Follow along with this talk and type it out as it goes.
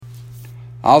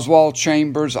Oswald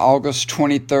Chambers, August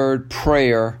 23rd,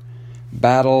 prayer,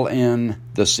 battle in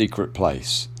the secret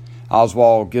place.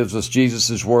 Oswald gives us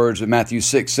Jesus' words in Matthew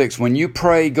 6:6. When you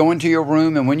pray, go into your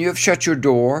room, and when you have shut your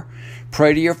door,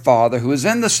 pray to your Father who is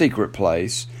in the secret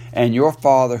place, and your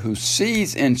Father who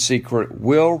sees in secret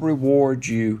will reward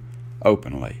you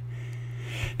openly.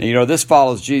 Now, this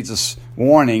follows Jesus'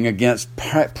 warning against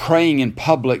praying in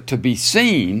public to be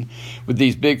seen with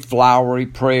these big flowery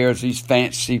prayers, these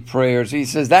fancy prayers. He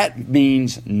says that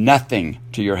means nothing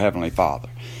to your Heavenly Father.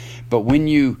 But when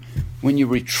you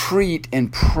retreat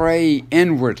and pray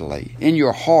inwardly in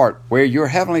your heart, where your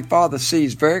Heavenly Father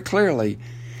sees very clearly,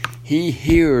 He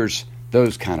hears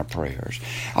those kind of prayers.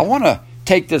 I want to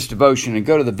take this devotion and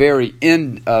go to the very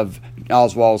end of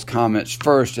Oswald's comments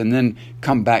first and then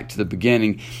come back to the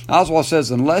beginning. Oswald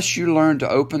says, unless you learn to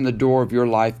open the door of your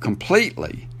life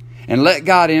completely and let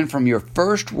God in from your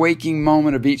first waking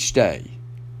moment of each day,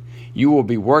 you will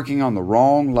be working on the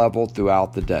wrong level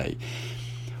throughout the day.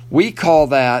 We call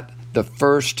that the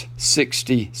first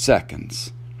 60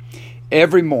 seconds.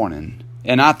 Every morning,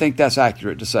 and I think that's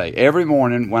accurate to say, every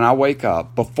morning when I wake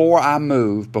up, before I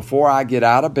move, before I get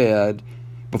out of bed,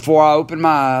 before I open my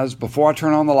eyes, before I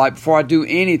turn on the light, before I do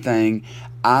anything,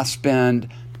 I spend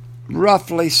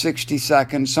roughly 60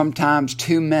 seconds, sometimes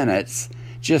 2 minutes,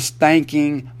 just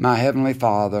thanking my Heavenly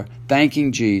Father,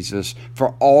 thanking Jesus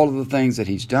for all of the things that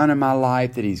He's done in my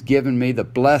life, that He's given me, the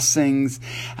blessings.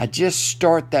 I just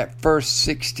start that first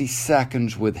 60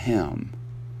 seconds with Him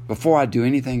before I do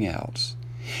anything else.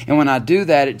 And when I do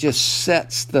that, it just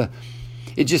sets the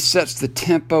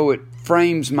tempo. It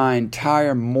frames my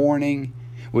entire morning,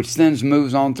 which then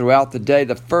moves on throughout the day.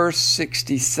 The first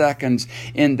 60 seconds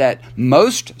in that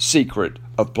most secret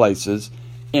of places,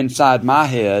 inside my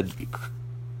head,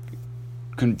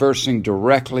 conversing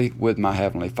directly with my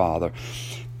Heavenly Father.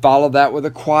 Follow that with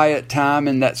a quiet time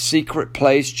in that secret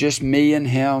place, just me and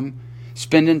Him,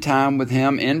 spending time with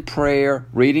Him in prayer,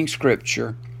 reading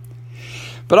Scripture.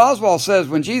 But Oswald says,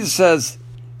 when Jesus says,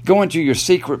 go into your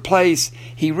secret place,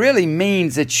 He really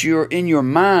means that you're in your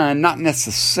mind, not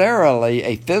necessarily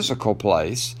a physical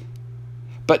place,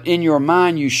 but in your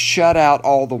mind you shut out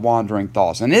all the wandering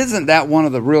thoughts. And isn't that one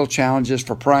of the real challenges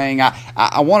for praying?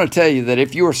 I want to tell you that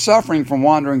if you are suffering from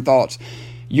wandering thoughts,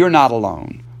 you're not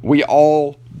alone. We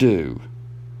all do.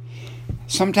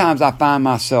 Sometimes I find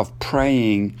myself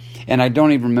praying and I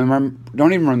don't even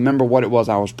remember what it was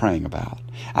I was praying about.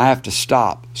 I have to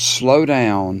stop, slow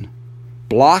down,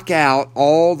 block out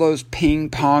all those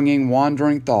ping-ponging,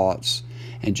 wandering thoughts,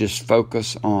 and just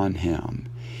focus on Him.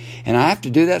 And I have to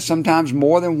do that sometimes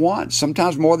more than once,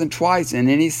 sometimes more than twice in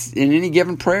any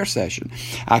given prayer session.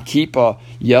 I keep a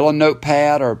yellow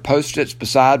notepad or Post-its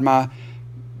beside my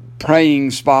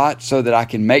praying spot so that I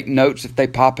can make notes if they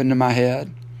pop into my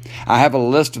head. I have a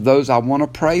list of those I want to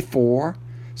pray for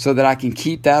so that I can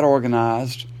keep that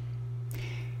organized.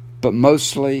 But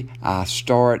mostly I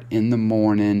start in the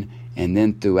morning and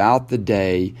then throughout the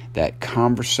day, that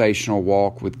conversational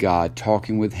walk with God,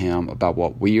 talking with Him about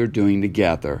what we are doing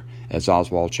together, as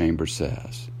Oswald Chambers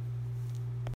says.